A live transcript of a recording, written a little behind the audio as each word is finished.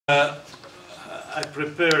I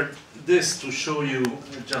prepared this to show you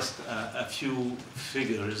just a few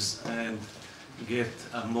figures and get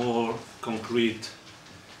a more concrete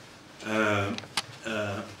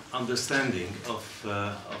understanding of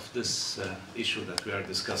this issue that we are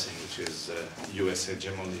discussing, which is US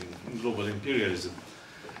hegemony and global imperialism.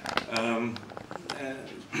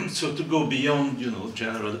 So to go beyond,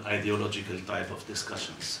 general ideological type of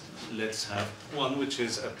discussions, let's have one which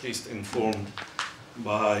is at least informed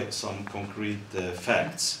by some concrete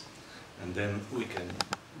facts, and then we can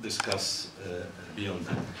discuss beyond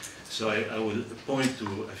that. So I will point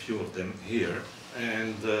to a few of them here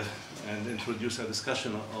and introduce a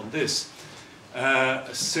discussion on this.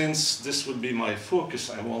 Since this will be my focus,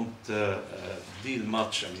 I won't deal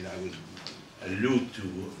much. I mean, I will allude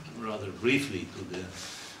to rather briefly to the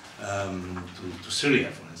to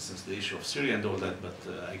Syria, for instance, the issue of Syria and all that, but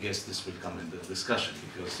I guess this will come in the discussion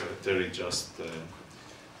because Terry just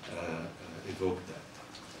evoked that.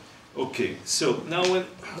 Okay, so now when,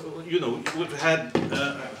 we've had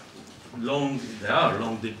there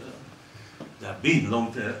have been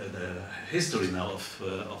long history now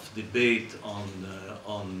of debate on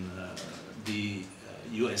the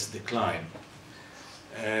U.S. decline.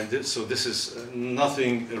 And so this is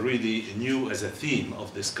nothing really new as a theme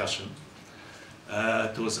of discussion.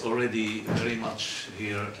 It was already very much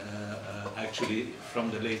here, actually,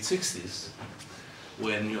 from the late 60s,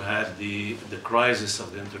 when you had the crisis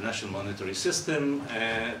of the international monetary system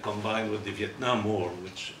combined with the Vietnam War,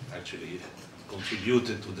 which actually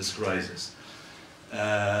contributed to this crisis.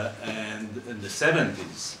 And in the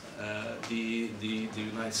 70s, the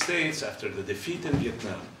United States, after the defeat in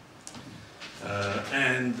Vietnam,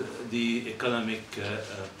 and the economic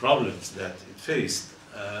problems that it faced,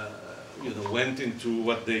 went into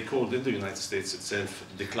what they called in the United States itself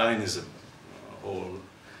declinism, whole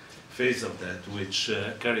phase of that, which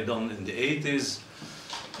carried on in the 80s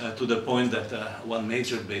to the point that one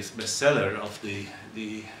major bestseller of the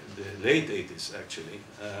late 80s, actually,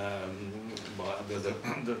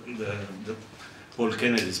 the Paul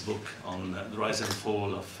Kennedy's book on the rise and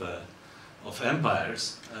fall of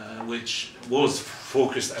empires, which was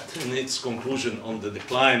focused in its conclusion on the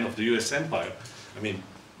decline of the US empire. I mean,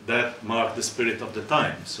 that marked the spirit of the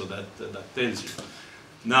time, so that tells you.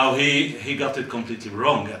 Now, he got it completely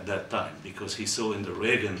wrong at that time, because he saw in the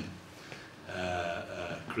Reagan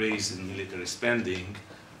craze in military spending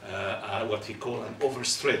what he called an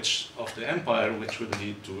overstretch of the empire, which would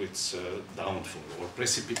lead to its downfall or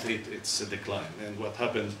precipitate its decline. And what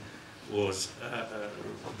happened was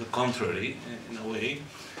the contrary, in a way.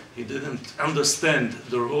 He didn't understand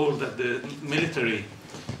the role that the military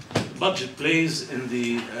budget plays in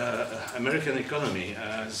the American economy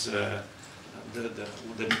as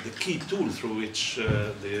the key tool through which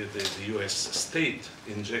the U.S. state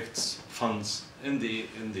injects funds in the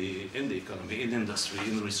economy, in industry,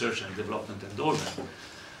 in research and development, and all that.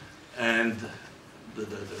 And the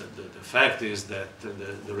fact is that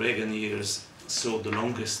the Reagan years saw the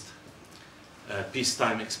longest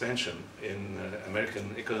peacetime expansion in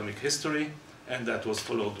American economic history, and that was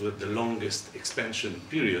followed with the longest expansion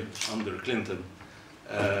period under Clinton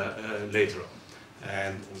later on.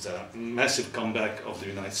 And it was a massive comeback of the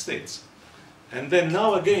United States. And then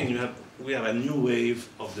now again we have a new wave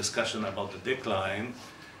of discussion about the decline,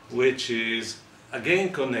 which is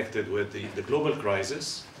again connected with the global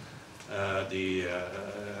crisis, the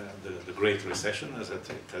Great Recession, as it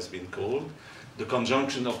has been called, the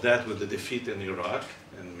conjunction of that with the defeat in Iraq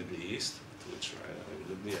and the Middle East, which I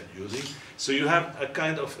will be using. So you have a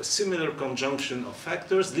kind of a similar conjunction of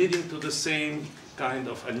factors leading to the same kind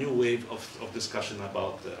of a new wave of discussion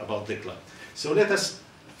about decline. So let us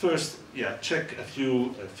first check a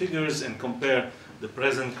few figures and compare the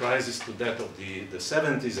present crisis to that of the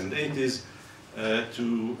 70s and 80s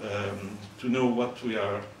to know what we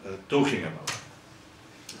are talking about.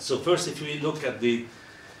 So first, if we look at the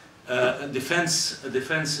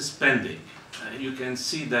defense spending, you can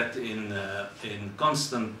see that in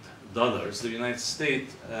constant dollars, the United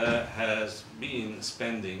States has been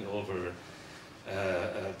spending over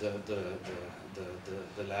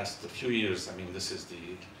the last few years. I mean, this is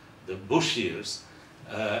the Bush years,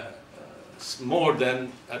 more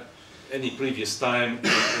than at any previous time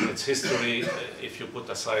in its history, if you put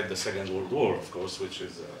aside the Second World War, of course, which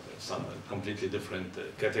is a completely different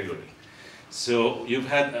category. So you've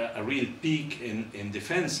had a real peak in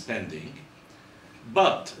defense spending,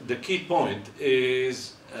 but the key point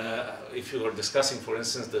is, if you are discussing, for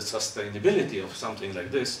instance, the sustainability of something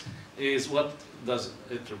like this, is what does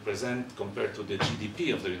it represent compared to the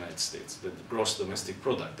GDP of the United States, the gross domestic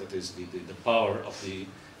product, that is the power of the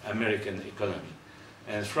American economy.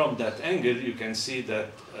 And from that angle, you can see that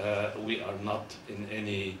we are not in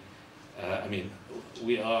any, I mean,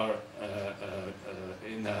 we are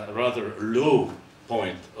in a rather low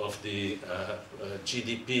point of the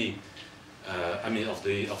GDP, I mean, of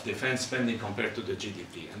defense spending compared to the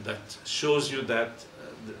GDP. And that shows you that,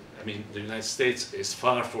 I mean, the United States is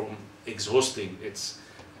far from exhausting its,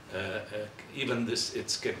 even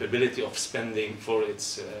its capability of spending for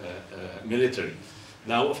its military.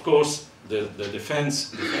 Now, of course, the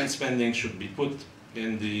defense spending should be put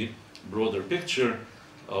in the broader picture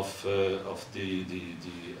of the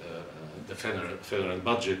federal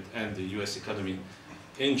budget and the U.S. economy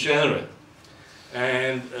in general.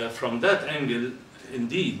 And from that angle,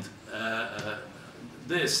 indeed,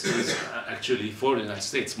 this is actually for the United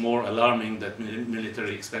States more alarming than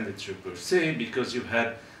military expenditure per se, because you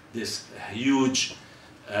had this huge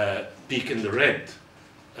peak in the red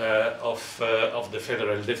of the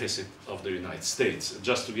federal deficit of the United States.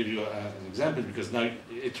 Just to give you an example, because now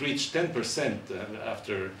it reached 10%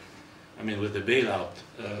 after, I mean, with the bailout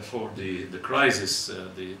for the crisis,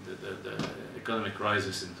 the economic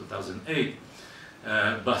crisis in 2008.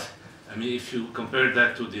 But I mean, if you compare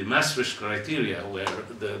that to the Maastricht criteria, where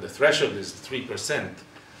the threshold is 3%,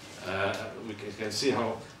 we can see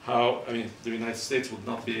how I mean, the United States would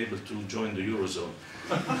not be able to join the Eurozone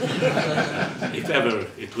if ever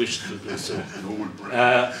it wished to do so.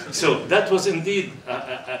 So that was indeed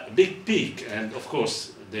a big peak, and of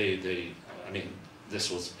course I mean, this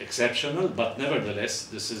was exceptional, but nevertheless,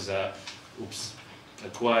 this is a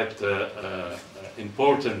quite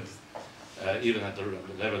important. Even at the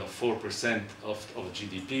level of 4% of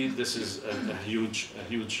GDP, this is a huge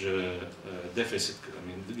deficit. I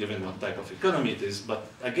mean, given what type of economy it is. But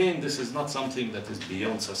again, this is not something that is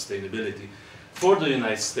beyond sustainability for the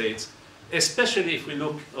United States, especially if we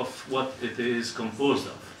look at what it is composed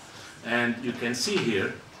of. And you can see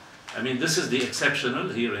here, I mean, this is the exceptional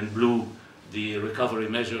here in blue, the recovery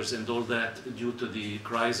measures and all that due to the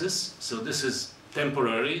crisis. So this is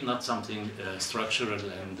temporary, not something structural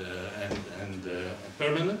and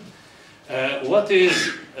permanent. What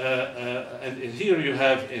is, and here you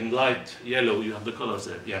have in light yellow, you have the colors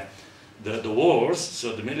there, yeah, the wars.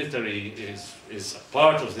 So the military is a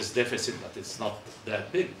part of this deficit, but it's not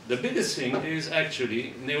that big. The biggest thing is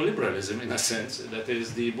actually neoliberalism, in a sense, that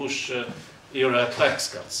is the Bush era tax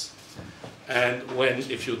cuts. And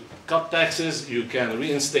if you cut taxes, you can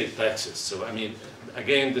reinstate taxes. So I mean,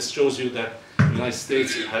 again, this shows you that the United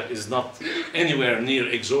States is not anywhere near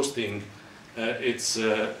exhausting its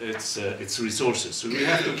resources. So we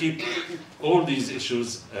have to keep all these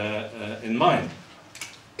issues in mind.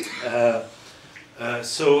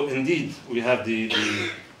 So indeed, we have the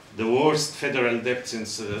worst federal debt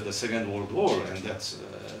since the Second World War, and that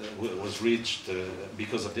was reached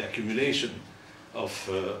because of the accumulation of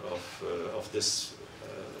this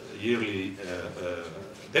yearly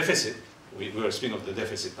deficit. We were speaking of the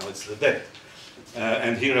deficit, now it's the debt.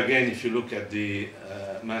 And here again, if you look at the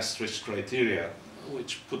Maastricht criteria,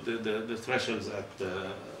 which put the thresholds at,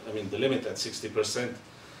 I mean, the limit at 60%,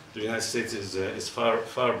 the United States is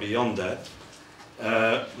far beyond that.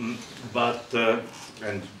 And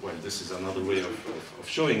well, this is another way of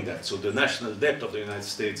showing that. So the national debt of the United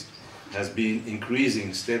States has been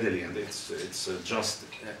increasing steadily, and it's just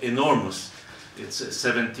enormous. It's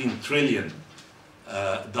 17 trillion.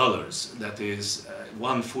 That is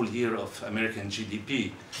one full year of American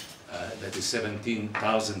GDP. That is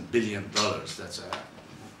 $17,000 billion. That's a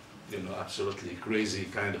absolutely crazy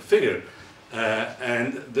kind of figure.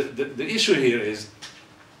 And the issue here is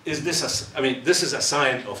this? I mean, this is a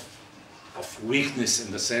sign of weakness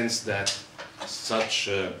in the sense that such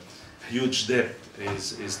huge debt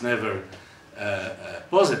is never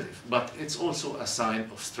positive, but it's also a sign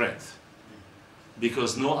of strength,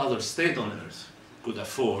 because no other state on earth could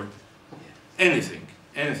afford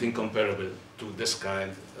anything comparable to this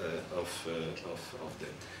kind of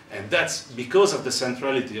debt. And that's because of the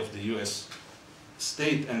centrality of the US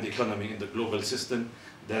state and economy in the global system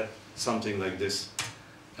that something like this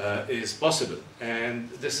is possible. And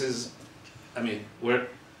this is, I mean, where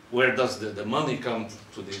does the money come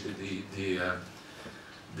to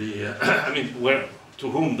I mean, to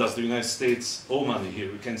whom does the United States owe money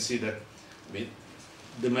here? We can see that, I mean,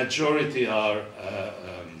 the majority are,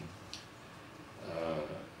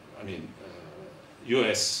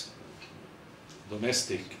 US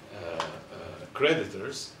domestic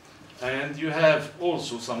creditors, and you have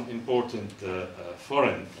also some important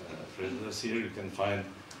foreign creditors here.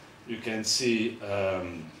 You can see,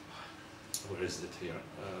 where is it here?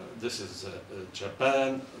 This is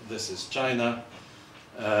Japan, this is China,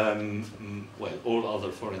 well, all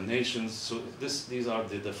other foreign nations. So these are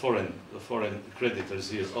the foreign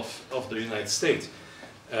creditors here of the United States.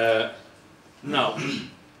 Now,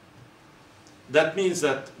 that means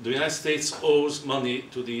that the United States owes money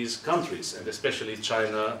to these countries, and especially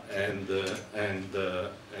China and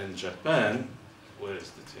Japan. Where is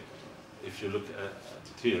it here? If you look at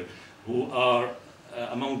it here, who are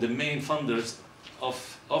among the main funders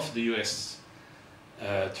of the U.S.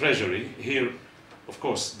 Treasury. Here, of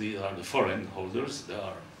course, these are the foreign holders. There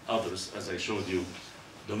are others, as I showed you,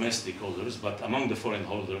 domestic holders. But among the foreign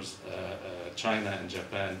holders, China and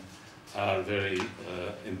Japan are very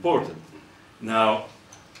important. Now,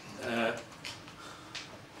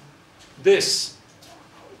 this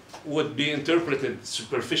would be interpreted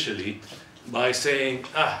superficially by saying,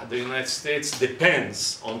 the United States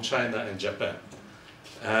depends on China and Japan.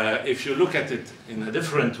 If you look at it in a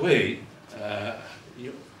different way,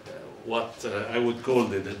 what I would call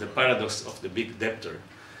the paradox of the big debtor.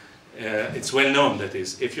 It's well known, that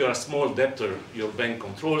is, if you are a small debtor, your bank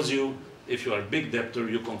controls you. If you are a big debtor,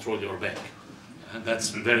 you control your bank. And that's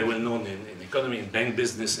very well known in economy, in bank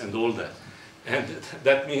business, and all that. And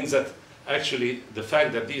that means that actually the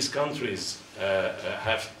fact that these countries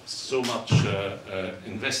have so much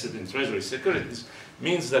invested in treasury securities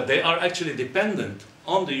means that they are actually dependent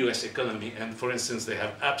on the US economy, and for instance, they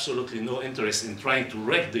have absolutely no interest in trying to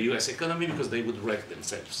wreck the US economy because they would wreck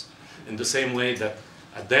themselves. In the same way that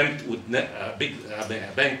a bank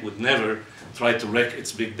would never try to wreck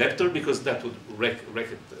its big debtor because that would wreck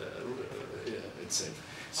it itself.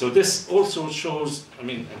 So this also shows,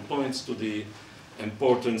 and points to the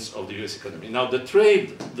importance of the US economy. Now the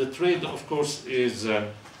trade of course is, the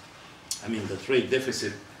trade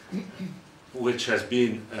deficit, which has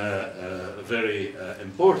been very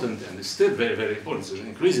important and is still very, very important, so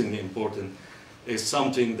increasingly important, is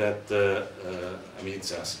something that,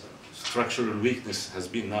 it's a structural weakness, has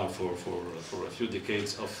been now for a few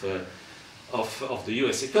decades of the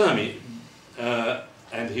US economy.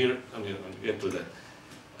 And here, I'll get to that.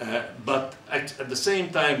 But at the same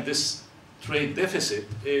time, this trade deficit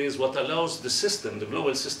is what allows the system, the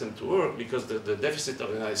global system, to work, because the deficit of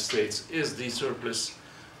the United States is the surplus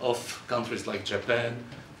of countries like Japan,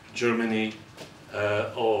 Germany,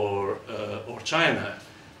 or China.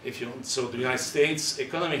 So the United States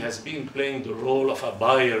economy has been playing the role of a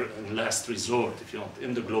buyer and last resort, if you want,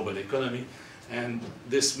 in the global economy, and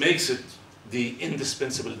this makes it the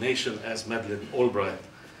indispensable nation, as Madeleine Albright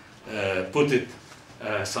put it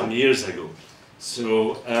some years ago.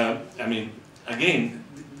 So, again,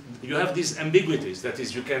 you have these ambiguities. That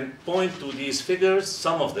is, you can point to these figures,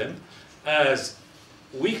 some of them, as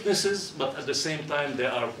weaknesses, but at the same time,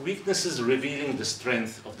 there are weaknesses revealing the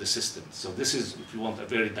strength of the system. So this is, if you want, a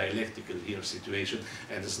very dialectical here situation,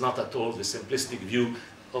 and it's not at all the simplistic view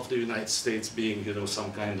of the United States being,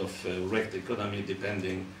 some kind of wrecked economy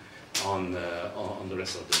depending on the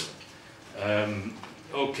rest of the world.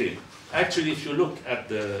 Okay, actually, if you look at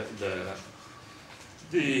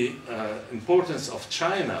the importance of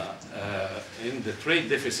China in the trade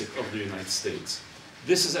deficit of the United States,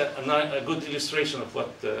 this is a good illustration of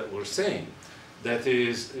what we're saying. That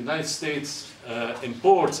is, the United States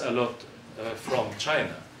imports a lot from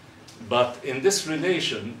China, but in this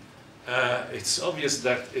relation, it's obvious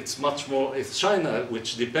that it's China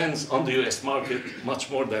which depends on the US market much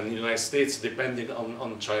more than the United States depending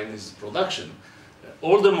on Chinese production.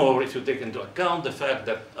 All the more if you take into account the fact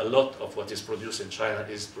that a lot of what is produced in China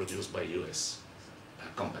is produced by US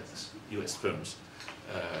companies, US firms,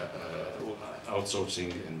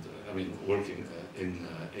 outsourcing and working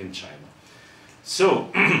in China. So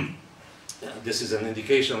this is an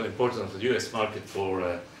indication of the importance of the US market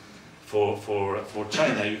for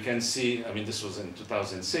China. You can see, this was in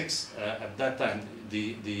 2006. At that time,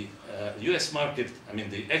 the US market,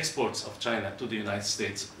 the exports of China to the United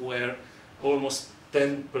States were almost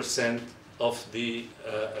 10% of the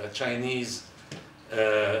Chinese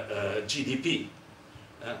GDP.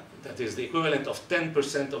 That is the equivalent of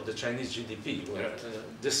 10% of the Chinese GDP, where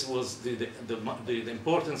this was the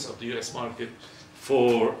importance of the US market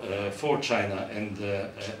for China. And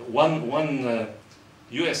one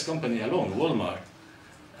US company alone, Walmart,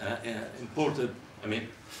 imported,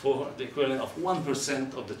 for the equivalent of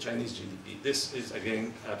 1% of the Chinese GDP. This is,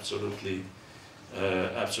 again, absolutely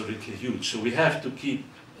huge. So we have to keep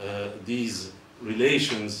these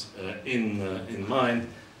relations in mind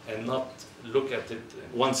and not look at it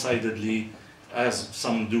one-sidedly, as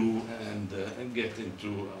some do, and get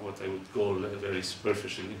into what I would call very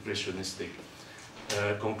superficial, impressionistic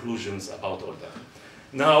conclusions about all that.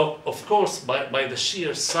 Now, of course, by the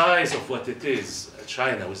sheer size of what it is,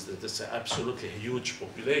 China, with this absolutely huge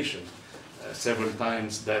population, several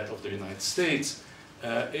times that of the United States,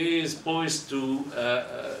 is poised to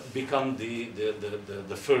become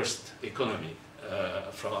the first economy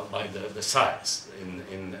by the size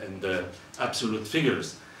in the absolute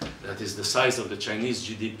figures. That is, the size of the Chinese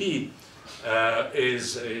GDP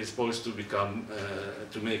is poised to become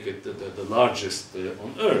to make it the largest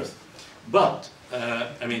on Earth. But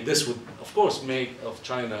I mean, this would of course make of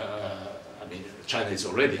China. I mean, China is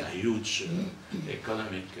already a huge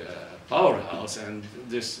economic powerhouse, and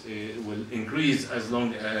this will increase as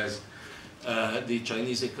long as the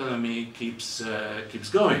Chinese economy keeps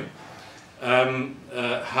going.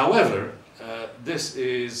 However, this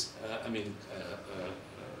is, I mean,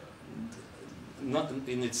 not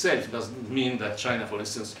in itself doesn't mean that China, for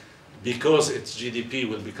instance, because its GDP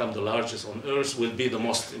will become the largest on Earth, will be the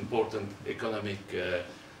most important economic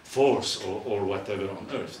force or whatever on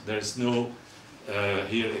Earth. There's no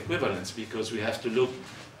here equivalence, because we have to look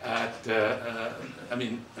at, I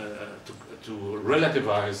mean, to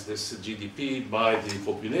relativize this GDP by the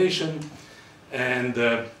population, and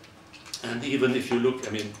even if you look,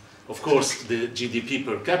 I mean, of course, the GDP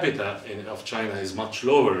per capita of China is much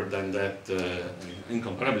lower than that, I mean,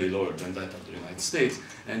 incomparably lower than that of the United States,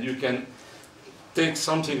 and you can take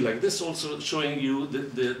something like this, also showing you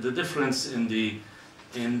the difference in the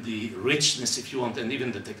richness, if you want, and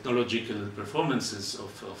even the technological performances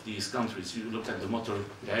of these countries. You look at the motor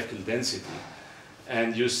vehicle density,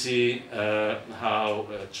 and you see how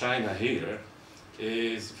China here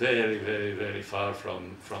is very, very, very far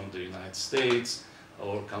from the United States,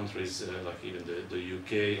 or countries like even the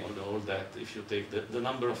UK, all that. If you take the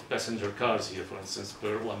number of passenger cars here, for instance,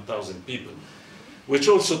 per 1,000 people, which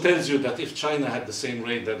also tells you that if China had the same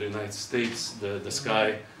rate that the United States, the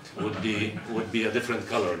sky would be a different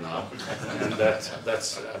color now, and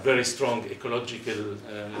that's a very strong ecological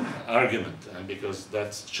argument, because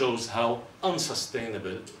that shows how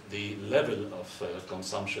unsustainable the level of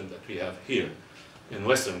consumption that we have here in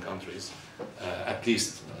Western countries, at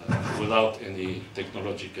least without any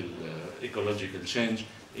technological, ecological change,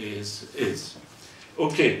 is.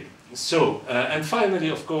 Okay, so, and finally,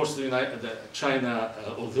 of course, China,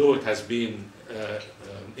 although it has been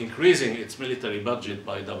increasing its military budget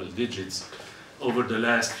by double digits over the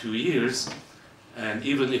last few years, and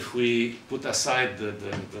even if we put aside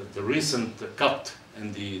the recent cut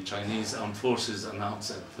in the Chinese armed forces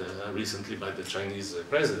announced recently by the Chinese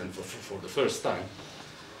president for the first time,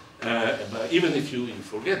 but even if you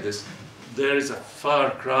forget this, there is a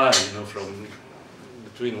far cry, you know, from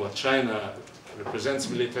between what China represents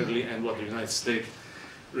militarily and what the United States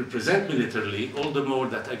represent militarily, all the more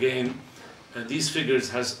that, again, these figures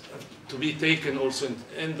has to be taken also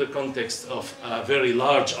in the context of a very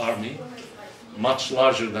large army, much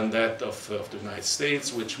larger than that of the United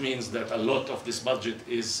States, which means that a lot of this budget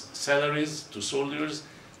is salaries to soldiers,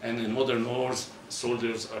 and in modern wars,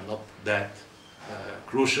 soldiers are not that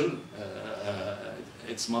crucial.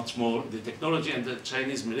 It's much more the technology, and the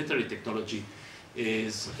Chinese military technology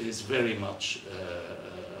is very much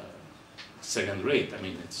second rate. I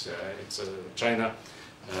mean, China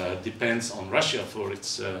depends on Russia for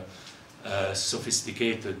its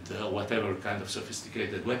sophisticated, whatever kind of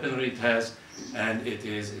sophisticated weaponry it has, and it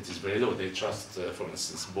is very low. They just, for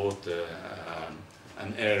instance, bought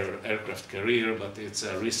an aircraft carrier, but it's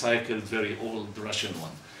a recycled, very old Russian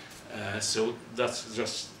one. So that's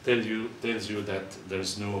just tells you that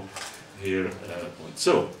there's no here point.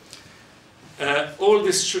 So all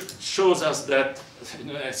this shows us that the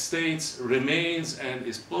United States remains and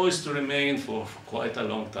is poised to remain for quite a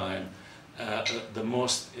long time the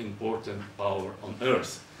most important power on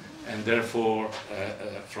Earth, and therefore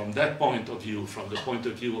from that point of view, from the point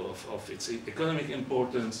of view of its economic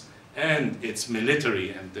importance and its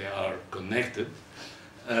military, and they are connected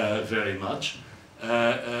very much,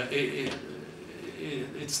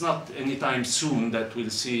 it's not anytime soon that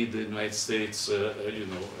we'll see the United States,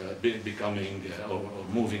 becoming or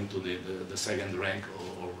moving to the second rank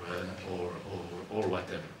or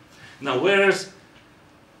whatever. Now, where's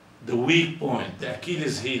the weak point, the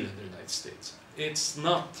Achilles heel in the United States? It's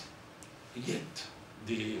not yet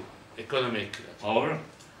the economic power,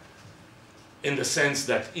 in the sense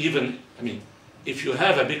that even, I mean, if you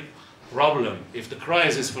have a big problem, if the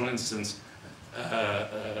crisis, for instance,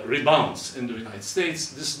 rebounds in the United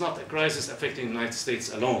States, this is not a crisis affecting the United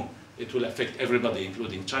States alone. It will affect everybody,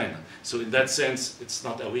 including China. So in that sense, it's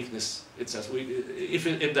not a weakness. It's as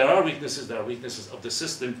if there are weaknesses of the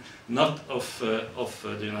system, not of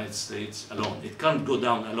the United States alone. It can't go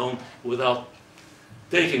down alone without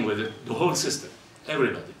taking with it the whole system.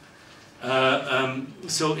 everybody.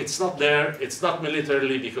 So it's not there, it's not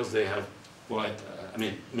militarily because they have quite, I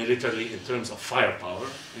mean, militarily in terms of firepower,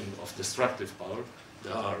 of destructive power,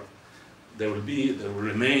 they will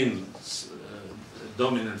remain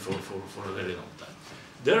dominant for a very long time.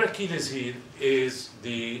 Their Achilles heel is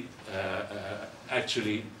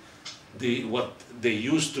actually what they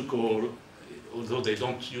used to call, although they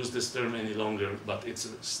don't use this term any longer, but it's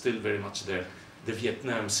still very much there, the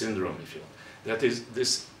Vietnam syndrome, if you want. That is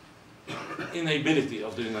this inability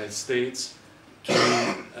of the United States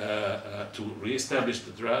to reestablish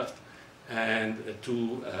the draft and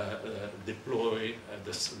to deploy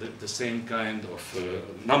the same kind of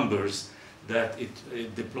numbers that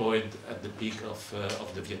it deployed at the peak of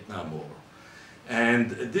the Vietnam War. And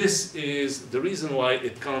this is the reason why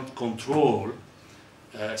it can't control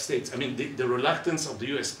states. I mean, the reluctance of the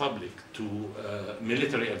US public to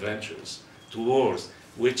military adventures, to wars,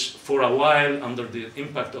 which for a while under the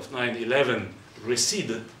impact of 9/11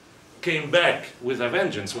 receded, came back with a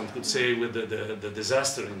vengeance, one could say, with the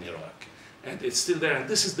disaster in Iraq. And it's still there. And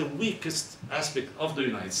this is the weakest aspect of the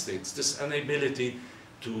United States, this inability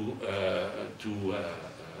to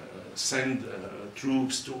send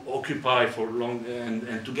troops to occupy for long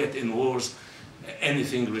and to get in wars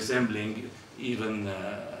anything resembling even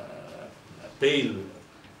a pale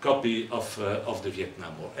copy of the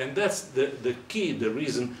Vietnam War. And that's the key, the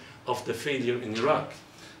reason of the failure in Iraq.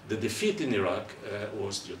 The defeat in Iraq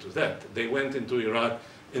was due to that. They went into Iraq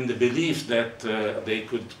in the belief that they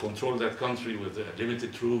could control that country with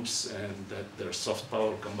limited troops and that their soft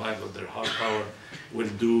power combined with their hard power will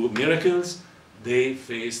do miracles. They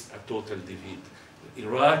faced a total defeat.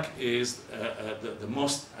 Iraq is the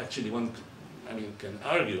most, actually one, I mean, can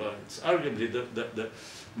argue, it's arguably the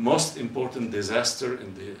most important disaster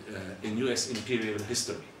in US imperial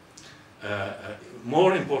history.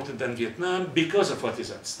 More important than Vietnam because of what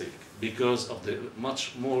is at stake, because of the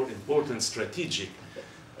much more important strategic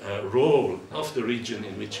role of the region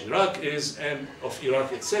in which Iraq is, and of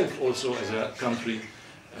Iraq itself also as a country,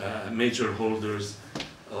 major holders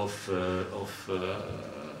of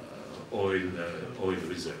oil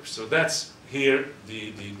reserves. So that's here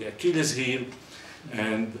the Achilles heel,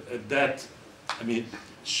 and that, I mean,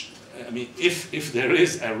 if there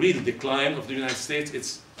is a real decline of the United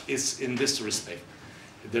States, it's in this respect.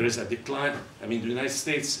 There is a decline. I mean, the United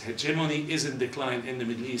States hegemony is in decline in the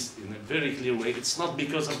Middle East in a very clear way. It's not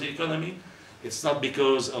because of the economy. It's not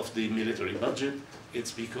because of the military budget.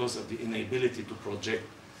 It's because of the inability to project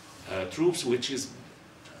troops, which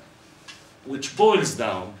boils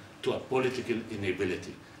down to a political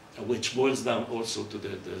inability, which boils down also to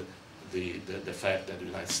the fact that the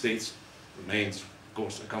United States remains, of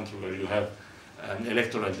course, a country where you have an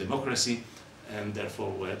electoral democracy, and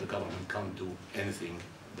therefore where the government can't do anything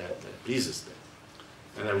that pleases them.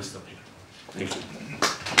 And I will stop here. Thank you.